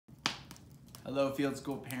Hello, field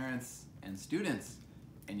school parents and students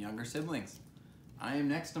and younger siblings. I am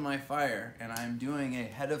next to my fire and I'm doing a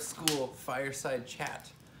head of school fireside chat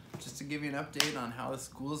just to give you an update on how the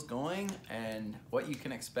school is going and what you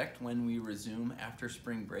can expect when we resume after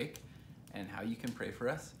spring break and how you can pray for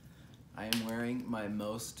us. I am wearing my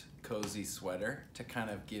most cozy sweater to kind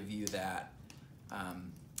of give you that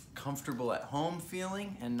comfortable at home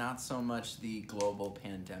feeling and not so much the global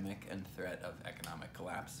pandemic and threat of economic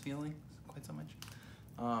collapse feeling quite so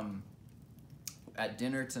much. At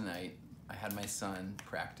dinner tonight, I had my son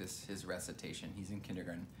practice his recitation. He's in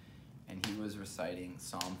kindergarten, and he was reciting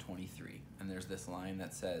Psalm 23. And there's this line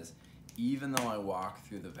that says, "Even though I walk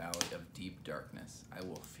through the valley of deep darkness, I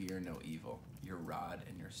will fear no evil. Your rod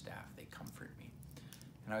and your staff, they comfort me."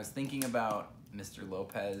 And I was thinking about Mr.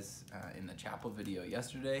 Lopez in the chapel video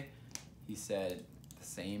yesterday. He said the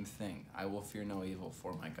same thing. "I will fear no evil,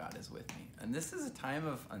 for my God is with me." And this is a time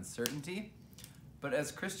of uncertainty, but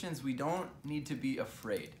as Christians, we don't need to be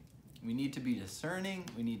afraid. We need to be discerning,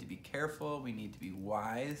 we need to be careful, we need to be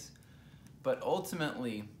wise, but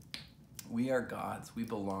ultimately, we are God's. We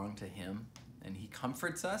belong to Him, and He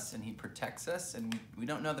comforts us and He protects us, and we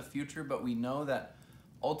don't know the future, but we know that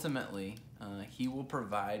ultimately He will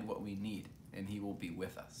provide what we need, and He will be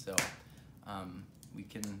with us. So we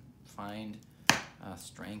can find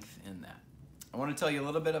strength in that. I want to tell you a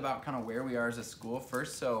little bit about kind of where we are as a school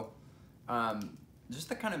first. So just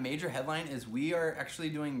the kind of major headline is we are actually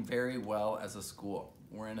doing very well as a school.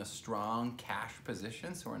 We're in a strong cash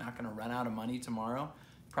position, so we're not going to run out of money tomorrow.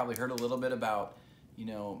 Probably heard a little bit about,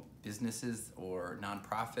 businesses or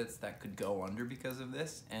nonprofits that could go under because of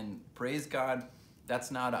this. And praise God,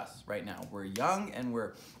 that's not us right now. We're young and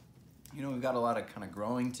we've got a lot of kind of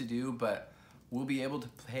growing to do, but we'll be able to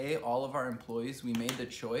pay all of our employees. We made the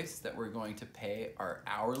choice that we're going to pay our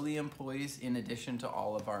hourly employees in addition to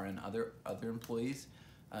all of our other employees.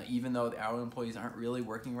 Even though our employees aren't really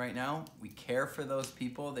working right now, we care for those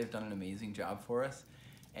people. They've done an amazing job for us.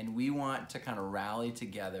 And we want to kind of rally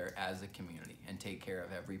together as a community and take care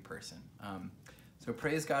of every person. So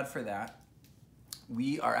praise God for that.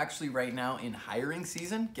 We are actually right now in hiring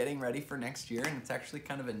season, getting ready for next year, and it's actually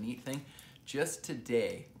kind of a neat thing. Just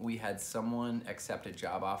today, we had someone accept a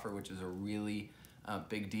job offer, which is a really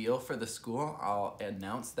big deal for the school. I'll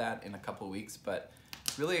announce that in a couple of weeks, but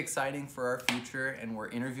it's really exciting for our future, and we're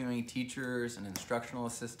interviewing teachers and instructional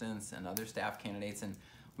assistants and other staff candidates, and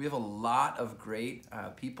we have a lot of great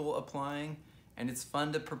people applying, and it's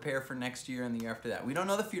fun to prepare for next year and the year after that. We don't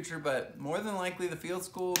know the future, but more than likely the field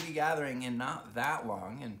school will be gathering in not that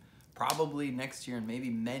long, and probably next year and maybe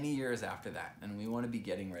many years after that, and we want to be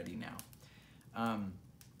getting ready now.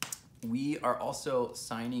 We are also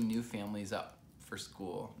signing new families up for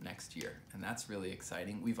school next year, and that's really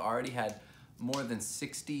exciting. We've already had more than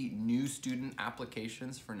 60 new student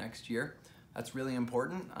applications for next year. That's really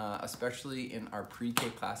important, especially in our pre-K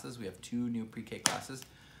classes. We have 2 new pre-K classes.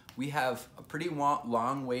 We have a pretty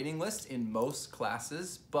long waiting list in most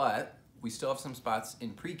classes, but we still have some spots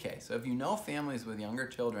in pre-K. So if you know families with younger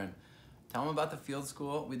children, tell them about the field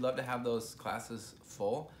school. We'd love to have those classes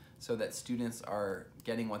full so that students are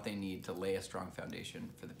getting what they need to lay a strong foundation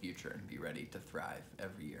for the future and be ready to thrive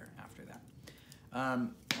every year after that. I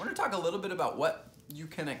want to talk a little bit about what you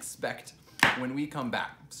can expect when we come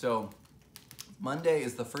back. So Monday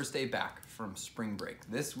is the first day back from spring break.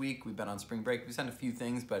 This week we've been on spring break. We've sent a few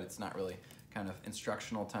things, but it's not really kind of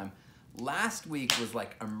instructional time. Last week was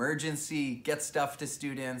like emergency, get stuff to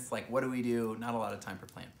students, like what do we do? Not a lot of time for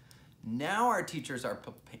plan. Now our teachers are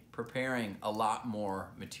preparing a lot more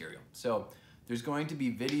material. So there's going to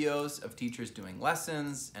be videos of teachers doing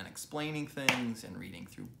lessons and explaining things and reading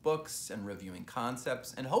through books and reviewing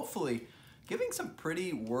concepts and hopefully giving some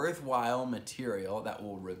pretty worthwhile material that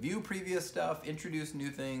will review previous stuff, introduce new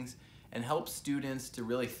things, and help students to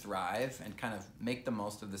really thrive and kind of make the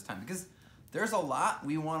most of this time. Because there's a lot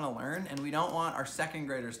we want to learn, and we don't want our second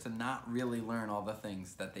graders to not really learn all the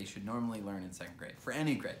things that they should normally learn in second grade, for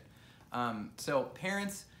any grade. So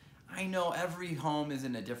parents, I know every home is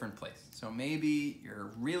in a different place. So maybe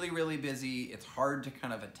you're really, really busy. It's hard to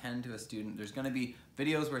kind of attend to a student. There's going to be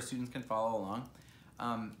videos where students can follow along.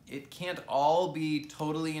 It can't all be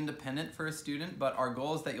totally independent for a student, but our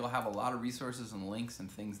goal is that you'll have a lot of resources and links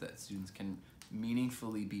and things that students can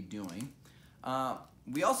meaningfully be doing.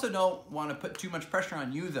 We also don't want to put too much pressure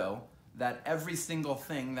on you, though, that every single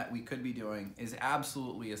thing that we could be doing is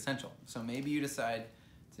absolutely essential. So maybe you decide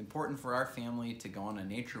it's important for our family to go on a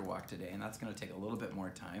nature walk today, and that's going to take a little bit more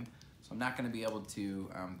time. So I'm not going to be able to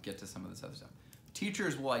get to some of this other stuff.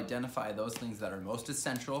 Teachers will identify those things that are most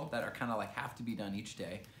essential, that are kind of like have to be done each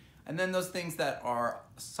day. And then those things that are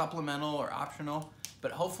supplemental or optional,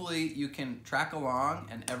 but hopefully you can track along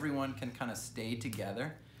and everyone can kind of stay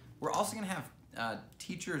together. We're also gonna have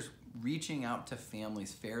teachers reaching out to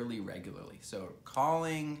families fairly regularly. So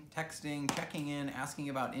calling, texting, checking in, asking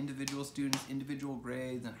about individual students, individual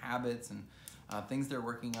grades and habits and things they're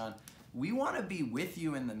working on. We want to be with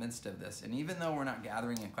you in the midst of this. And even though we're not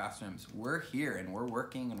gathering in classrooms, we're here and we're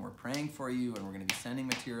working and we're praying for you and we're going to be sending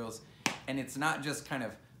materials. And it's not just kind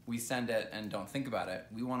of we send it and don't think about it.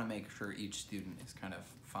 We want to make sure each student is kind of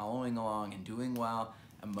following along and doing well,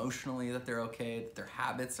 emotionally that they're okay, that their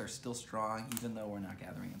habits are still strong, even though we're not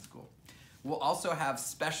gathering in school. We'll also have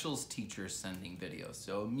specials teachers sending videos,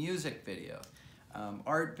 so music videos,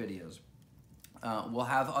 art videos. We'll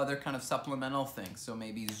have other kind of supplemental things, so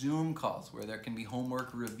maybe Zoom calls where there can be homework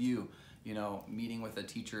review, you know, meeting with a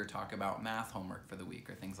teacher, talk about math homework for the week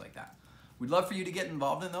or things like that. We'd love for you to get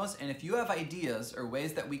involved in those, and if you have ideas or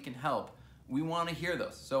ways that we can help, we want to hear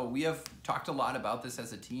those. So we have talked a lot about this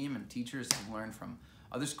as a team, and teachers have learned from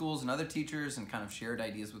other schools and other teachers and kind of shared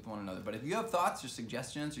ideas with one another. But if you have thoughts or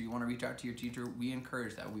suggestions or you want to reach out to your teacher, we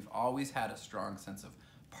encourage that. We've always had a strong sense of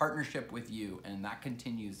partnership with you, and that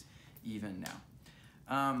continues even now.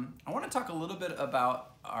 I want to talk a little bit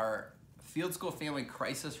about our Field School Family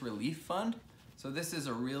Crisis Relief Fund. So this is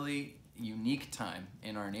a really unique time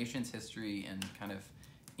in our nation's history and kind of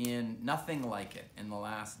in nothing like it in the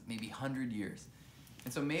last maybe 100 years.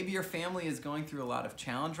 And so maybe your family is going through a lot of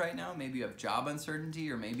challenge right now. Maybe you have job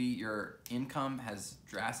uncertainty, or maybe your income has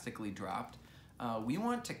drastically dropped. We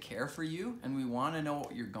want to care for you, and we want to know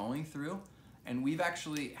what you're going through. And we've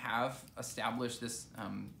actually have established this,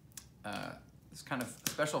 this kind of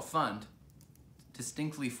special fund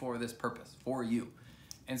distinctly for this purpose, for you.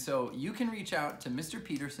 And so you can reach out to Mr.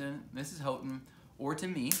 Peterson, Mrs. Houghton, or to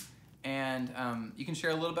me, and you can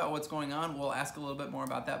share a little about what's going on. We'll ask a little bit more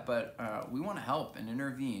about that, but we want to help and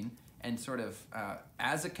intervene and sort of,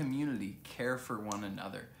 as a community, care for one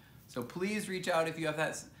another. So please reach out if you have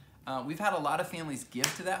that. We've had a lot of families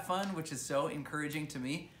give to that fund, which is so encouraging to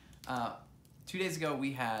me. 2 days ago,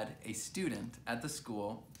 we had a student at the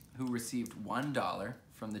school who received $1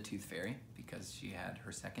 from the Tooth Fairy because she had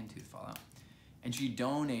her second tooth fall out. And she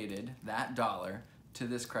donated that dollar to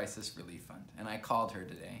this crisis relief fund. And I called her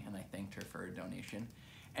today and I thanked her for her donation.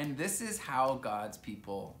 And this is how God's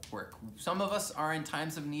people work. Some of us are in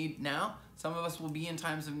times of need now, some of us will be in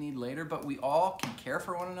times of need later, but we all can care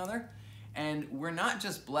for one another. And we're not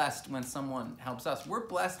just blessed when someone helps us, we're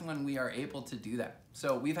blessed when we are able to do that.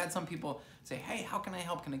 So we've had some people say, hey, how can I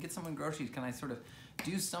help? Can I get someone groceries? Can I sort of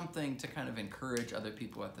do something to kind of encourage other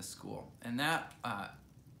people at the school? And that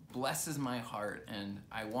blesses my heart, and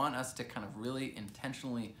I want us to kind of really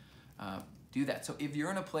intentionally do that. So if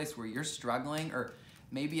you're in a place where you're struggling, or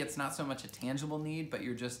maybe it's not so much a tangible need, but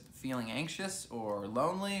you're just feeling anxious or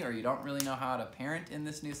lonely, or you don't really know how to parent in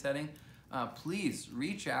this new setting, please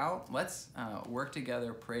reach out. Let's work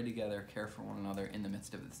together, pray together, care for one another in the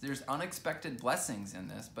midst of this. There's unexpected blessings in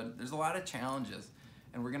this, but there's a lot of challenges,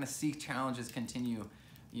 and we're gonna see challenges continue,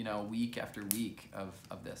 you know, week after week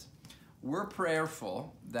of this. We're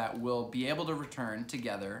prayerful that we'll be able to return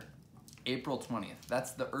together April 20th.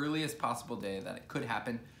 That's the earliest possible day that it could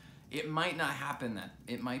happen. It might not happen then.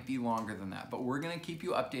 It might be longer than that, but we're gonna keep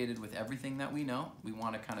you updated with everything that we know. We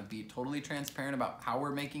wanna kind of be totally transparent about how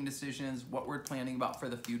we're making decisions, what we're planning about for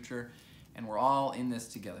the future, and we're all in this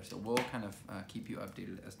together. So we'll kind of keep you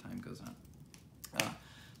updated as time goes on.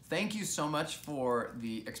 Thank you so much for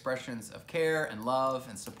the expressions of care and love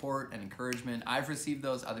and support and encouragement. I've received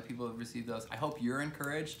those, other people have received those. I hope you're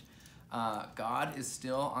encouraged. God is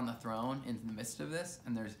still on the throne in the midst of this,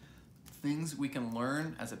 and there's things we can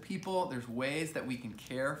learn as a people. There's ways that we can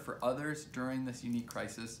care for others during this unique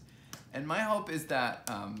crisis. And my hope is that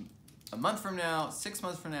a month from now, 6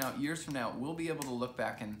 months from now, years from now, we'll be able to look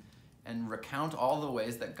back and recount all the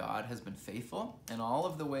ways that God has been faithful and all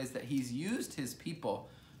of the ways that he's used his people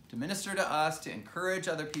to minister to us, to encourage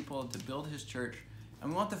other people, to build his church. And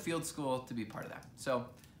we want the Field School to be part of that. So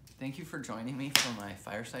thank you for joining me for my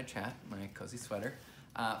fireside chat, my cozy sweater.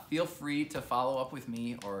 Feel free to follow up with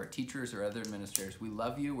me or teachers or other administrators. We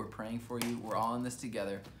love you. We're praying for you. We're all in this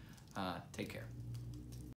together. Take care.